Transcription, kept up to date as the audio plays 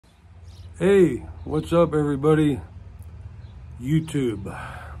Hey, what's up everybody? YouTube.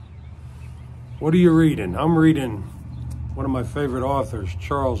 What are you reading? I'm reading one of my favorite authors,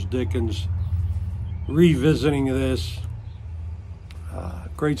 Charles Dickens, revisiting this.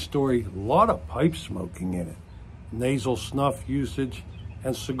 Great story, a lot of pipe smoking in it. Nasal snuff usage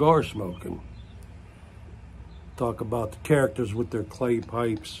and cigar smoking. Talk about the characters with their clay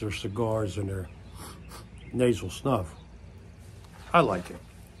pipes, their cigars, and their nasal snuff. I like it.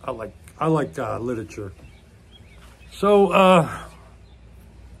 I like literature. So,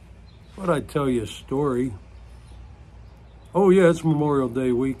 what'd I tell you a story? Oh yeah, it's Memorial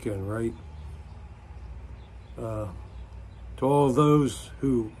Day weekend, right? To all those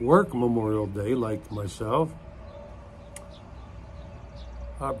who work Memorial Day, like myself,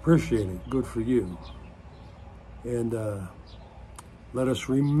 I appreciate it. Good for you. And let us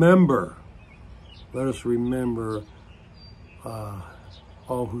remember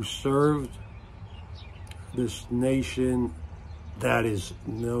all who served this nation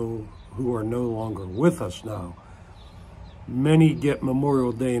who are no longer with us now. Many get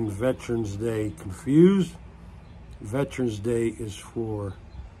Memorial Day and Veterans Day confused. Veterans Day is for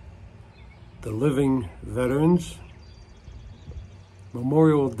the living veterans.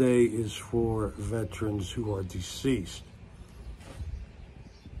 Memorial Day is for veterans who are deceased.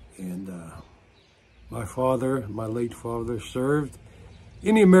 And my late father served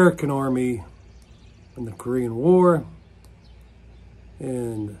in the American Army in the Korean War,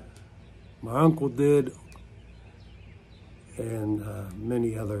 and my uncle did, and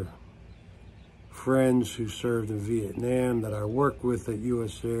many other friends who served in Vietnam that I worked with at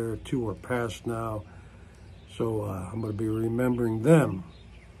US Air. 2 are passed now, so I'm going to be remembering them.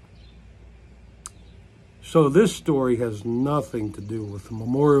 So this story has nothing to do with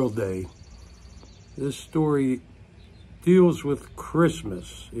Memorial Day. This story deals with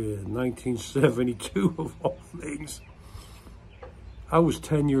Christmas in 1972, of all things. I was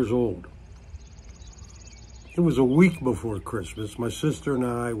 10 years old. It was a week before Christmas. My sister and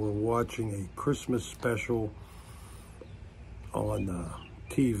I were watching a Christmas special on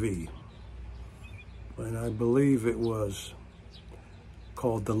TV. And I believe it was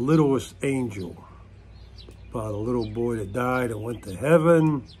called The Littlest Angel, about a little boy that died and went to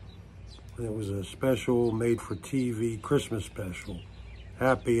heaven. And it was a special made for TV Christmas special.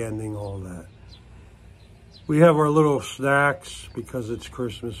 Happy ending, all that. We have our little snacks because it's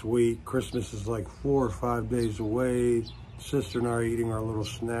Christmas week. Christmas is like 4 or 5 days away. Sister and I are eating our little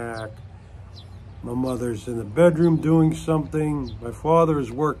snack. My mother's in the bedroom doing something. My father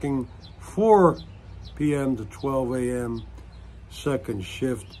is working 4 p.m. to 12 a.m. second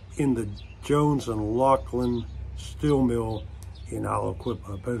shift in the Jones and Laughlin steel mill in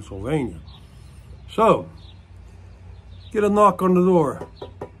Aliquippa, Pennsylvania. So, get a knock on the door.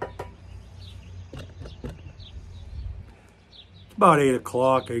 It's about 8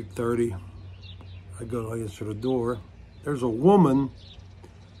 o'clock, 8:30. I go to answer the door. There's a woman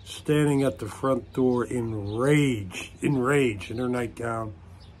standing at the front door enraged in her nightgown,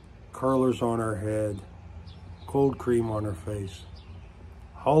 curlers on her head, cold cream on her face.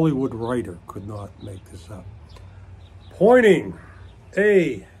 Hollywood writer could not make this up. Pointing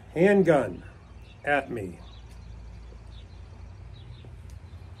a handgun at me.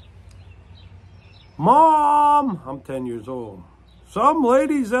 Mom, I'm 10 years old. Some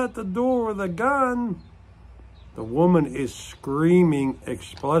lady's at the door with a gun. The woman is screaming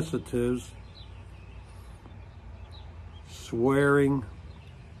expletives, swearing,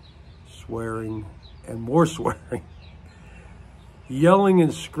 and more swearing. Yelling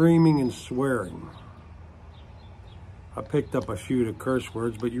and screaming and swearing. I picked up a few of the curse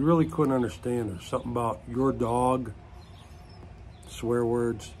words, but you really couldn't understand her. Something about your dog, swear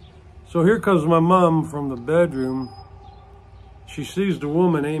words. So here comes my mom from the bedroom. She sees the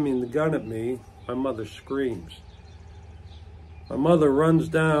woman aiming the gun at me. My mother screams. My mother runs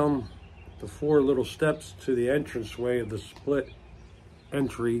down the 4 little steps to the entranceway of the split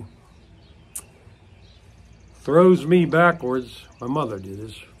entry. Throws me backwards. My mother did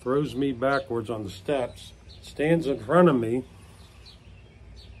this. Throws me backwards on the steps. Stands in front of me.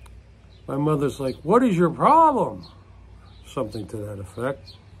 My mother's like, "What is your problem?" Something to that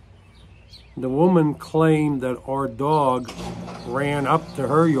effect. The woman claimed that our dog ran up to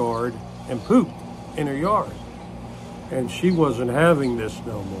her yard and pooped in her yard. And she wasn't having this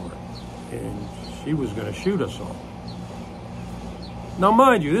no more. And she was going to shoot us all. Now,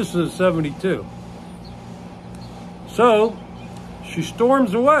 mind you, this is in 72. So, she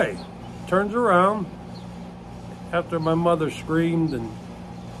storms away, turns around, after my mother screamed and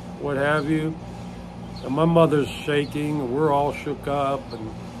what have you. And my mother's shaking, and we're all shook up, and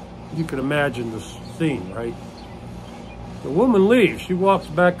you can imagine the scene, right? The woman leaves. She walks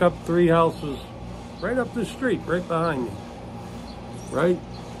back up 3 houses, right up the street, right behind me, right?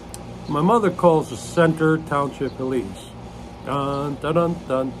 My mother calls the Center Township Police. Dun, dun, dun,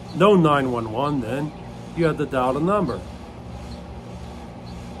 dun. No 911 then. You had to dial the number.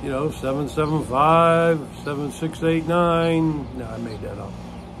 775, 7689. No, I made that up.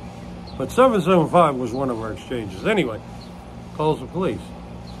 But 775 was one of our exchanges. Anyway, calls the police.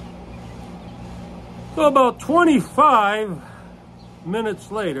 So about 25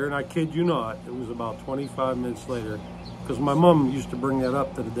 minutes later, and I kid you not, it was about 25 minutes later, because my mom used to bring that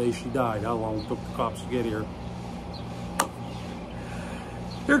up to the day she died, how long it took the cops to get here.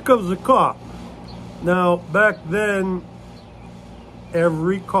 Here comes the cop. Now, back then,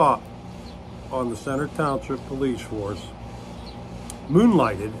 every cop on the Center Township Police Force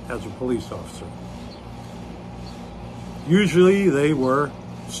moonlighted as a police officer. Usually they were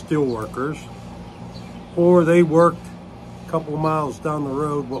steel workers, or they worked a couple miles down the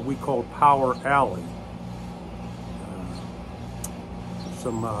road, what we called Power Alley.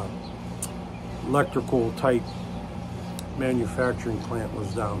 Some electrical type manufacturing plant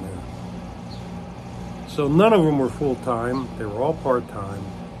was down there. So none of them were full-time. They were all part-time.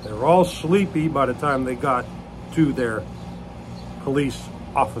 They were all sleepy by the time they got to their police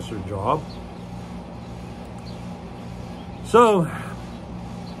officer job. So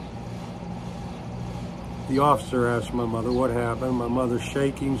the officer asked my mother what happened. My mother's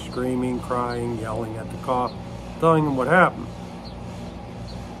shaking, screaming, crying, yelling at the cop, telling him what happened.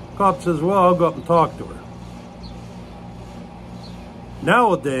 The cop says, well, I'll go up and talk to her.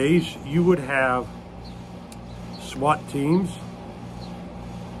 Nowadays, you would have SWAT teams,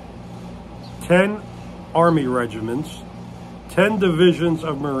 10 Army regiments, 10 divisions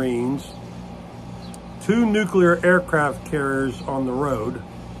of Marines, 2 nuclear aircraft carriers on the road,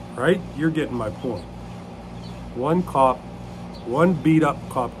 right? You're getting my point. 1 cop, 1 beat-up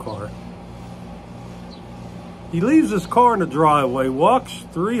cop car. He leaves his car in the driveway, walks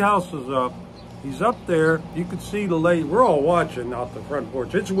 3 houses up. He's up there. You can see the lady. We're all watching out the front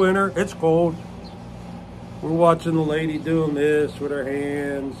porch. It's winter. It's cold. We're watching the lady doing this with her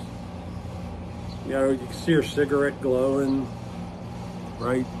hands. You can see her cigarette glowing,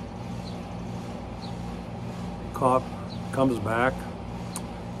 right? Cop comes back.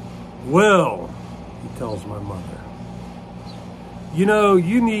 Well, he tells my mother,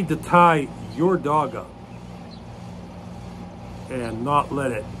 you need to tie your dog up and not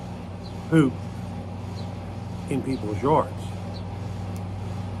let it poop in people's yards.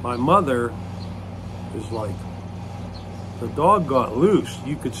 My mother is like, the dog got loose.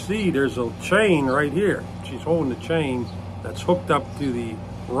 You could see there's a chain right here. She's holding the chain that's hooked up to the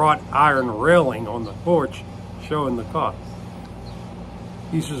wrought iron railing on the porch, showing the cop.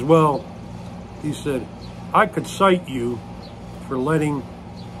 He says, well, he said, I could cite you for letting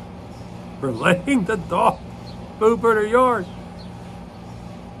the dog poop in her yard.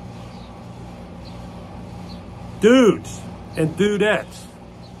 Dudes and dudettes,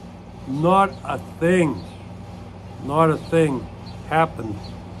 not a thing happened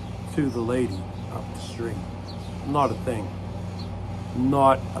to the lady up the street. Not a thing.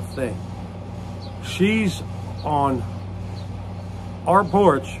 Not a thing. She's on our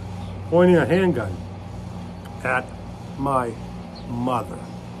porch pointing a handgun at my mother.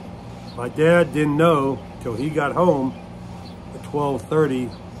 My dad didn't know till he got home at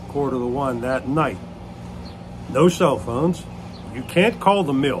 12:30, 12:45 that night. No cell phones. You can't call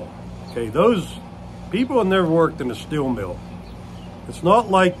the mill. Okay, those people have never worked in a steel mill. It's not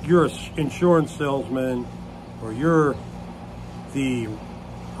like you're an insurance salesman or you're the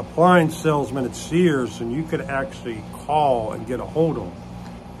appliance salesman at Sears and you could actually call and get a hold of them.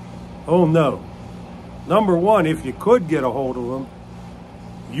 Oh no. Number one, if you could get a hold of him,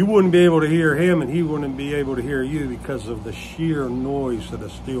 you wouldn't be able to hear him and he wouldn't be able to hear you because of the sheer noise of the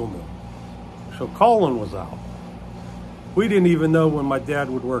steel mill. So calling was out. We didn't even know when my dad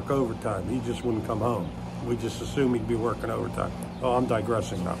would work overtime. He just wouldn't come home. We just assumed he'd be working overtime. Oh, I'm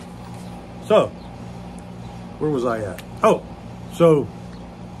digressing now. So, where was I at? Oh, so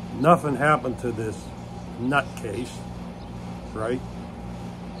nothing happened to this nutcase, right?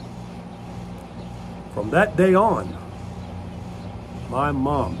 From that day on, my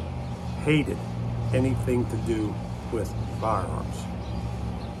mom hated anything to do with firearms.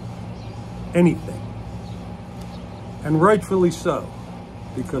 Anything. And rightfully so,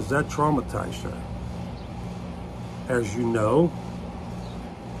 because that traumatized her. As you know,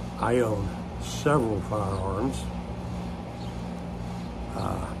 I own several firearms.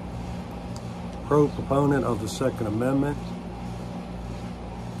 Pro proponent of the Second Amendment.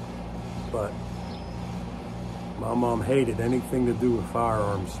 but my mom hated anything to do with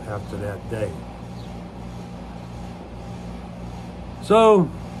firearms after that day. So,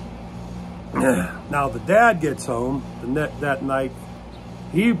 now the dad gets home that night.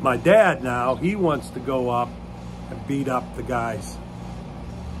 My dad now, he wants to go up and beat up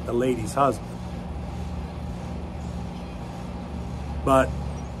the lady's husband. But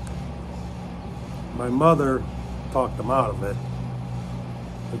my mother talked him out of it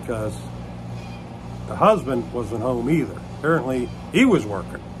because the husband wasn't home either. Apparently, he was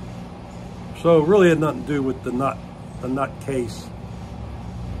working. So it really had nothing to do with the nutcase,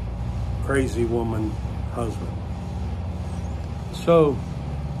 crazy woman husband. So,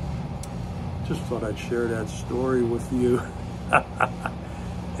 just thought I'd share that story with you.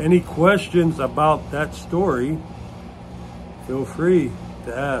 Any questions about that story, feel free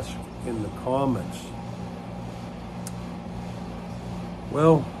to ask in the comments.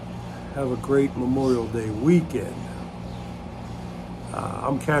 Well, have a great Memorial Day weekend.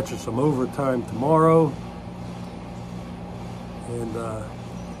 I'm catching some overtime tomorrow. And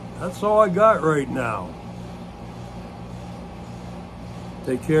that's all I got right now.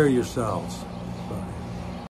 Take care of yourselves.